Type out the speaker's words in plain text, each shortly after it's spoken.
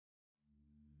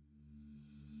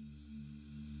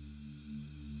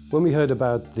When we heard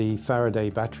about the Faraday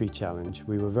Battery Challenge,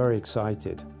 we were very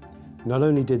excited. Not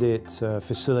only did it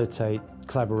facilitate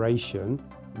collaboration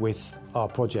with our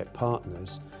project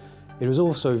partners, it was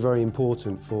also very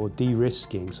important for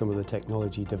de-risking some of the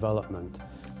technology development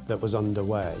that was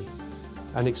underway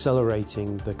and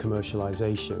accelerating the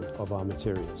commercialization of our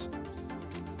materials.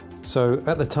 So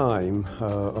at the time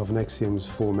of Nexeon's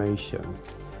formation,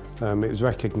 it was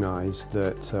recognised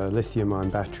that lithium-ion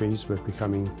batteries were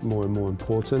becoming more and more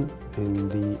important in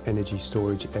the energy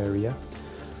storage area,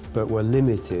 but were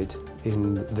limited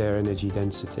in their energy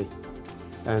density.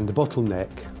 And the bottleneck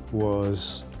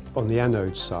was on the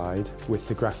anode side with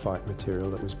the graphite material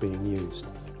that was being used.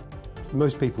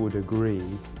 Most people would agree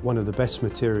one of the best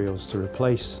materials to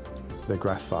replace the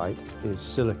graphite is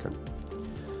silicon.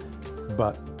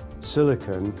 But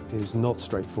silicon is not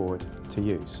straightforward to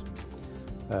use.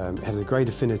 It has a great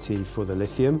affinity for the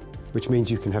lithium, which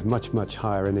means you can have much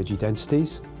higher energy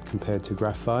densities compared to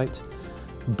graphite.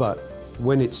 But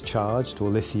when it's charged or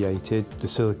lithiated, the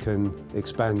silicon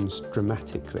expands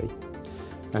dramatically,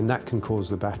 and that can cause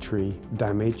the battery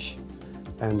damage,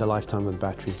 and the lifetime of the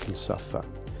battery can suffer.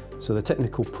 So the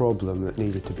technical problem that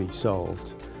needed to be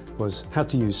solved was how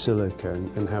to use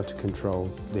silicon and how to control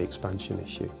the expansion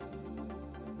issue.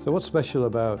 So what's special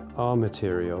about our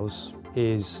materials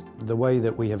is the way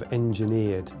that we have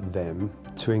engineered them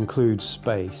to include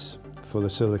space for the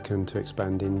silicon to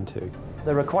expand into.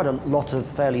 There are quite a lot of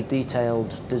fairly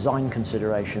detailed design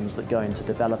considerations that go into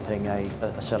developing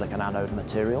a silicon anode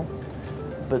material,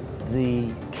 but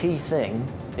the key thing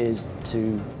is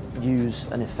to use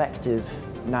an effective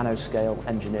nanoscale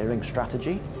engineering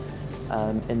strategy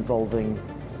involving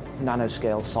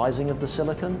nanoscale sizing of the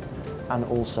silicon and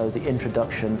also the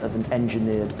introduction of an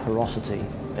engineered porosity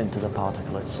into the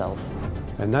particle itself.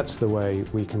 And that's the way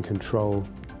we can control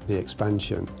the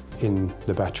expansion in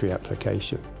the battery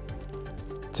application.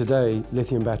 Today,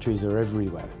 lithium batteries are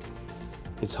everywhere.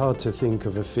 It's hard to think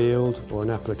of a field or an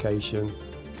application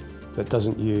that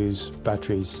doesn't use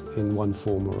batteries in one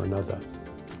form or another.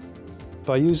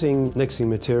 By using Nexeon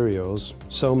materials,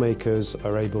 cell makers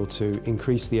are able to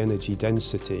increase the energy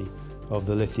density of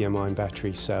the lithium-ion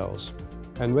battery cells.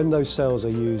 And when those cells are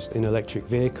used in electric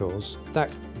vehicles, that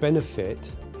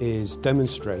benefit is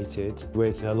demonstrated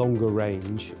with a longer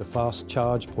range, a fast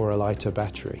charge or a lighter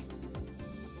battery.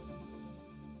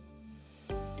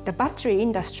 The battery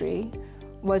industry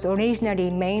was originally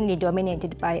mainly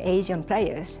dominated by Asian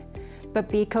players, but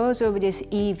because of this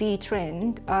EV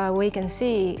trend, we can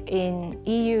see in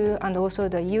EU and also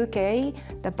the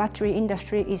UK, the battery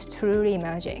industry is truly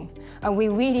emerging. And we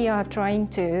really are trying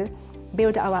to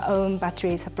build our own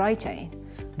battery supply chain.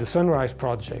 The Sunrise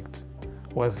project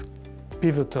was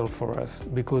pivotal for us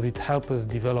because it helped us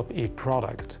develop a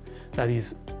product that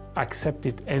is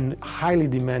accepted and highly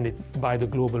demanded by the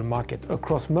global market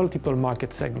across multiple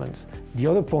market segments. The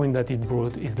other point that it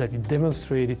brought is that it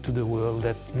demonstrated to the world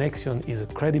that Nexeon is a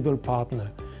credible partner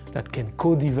that can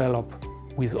co-develop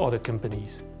with other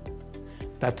companies.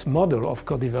 That model of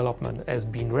co-development has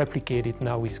been replicated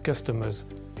now with customers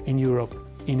in Europe,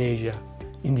 in Asia,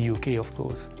 in the UK, of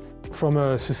course. From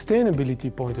a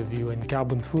sustainability point of view and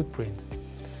carbon footprint,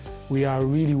 we are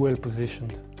really well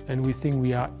positioned, and we think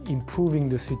we are improving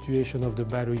the situation of the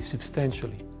battery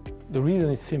substantially. The reason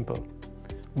is simple.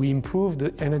 We improved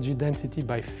the energy density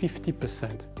by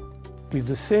 50%. With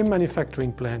the same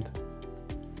manufacturing plant,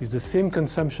 with the same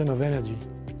consumption of energy,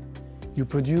 you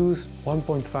produce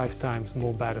 1.5 times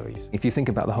more batteries. If you think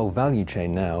about the whole value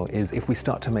chain now, is if we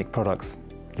start to make products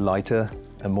lighter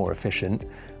and more efficient,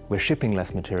 we're shipping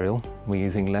less material, we're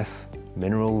using less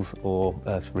minerals or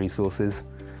earth resources.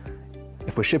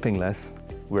 If we're shipping less,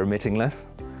 we're emitting less.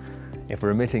 If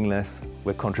we're emitting less,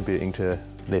 we're contributing to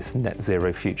this net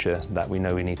zero future that we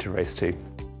know we need to race to.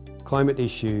 Climate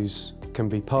issues can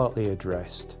be partly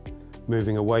addressed,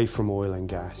 moving away from oil and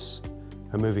gas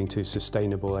and moving to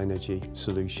sustainable energy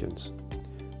solutions.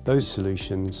 Those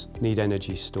solutions need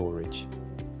energy storage,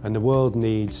 and the world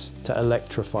needs to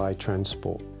electrify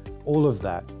transport. All of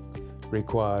that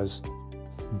requires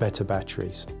better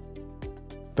batteries.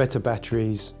 Better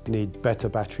batteries need better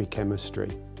battery chemistry.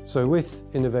 So with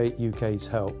Innovate UK's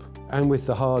help, and with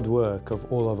the hard work of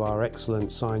all of our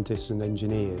excellent scientists and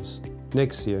engineers,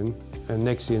 Nexeon and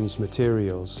Nexeon's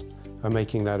materials are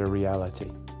making that a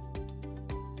reality.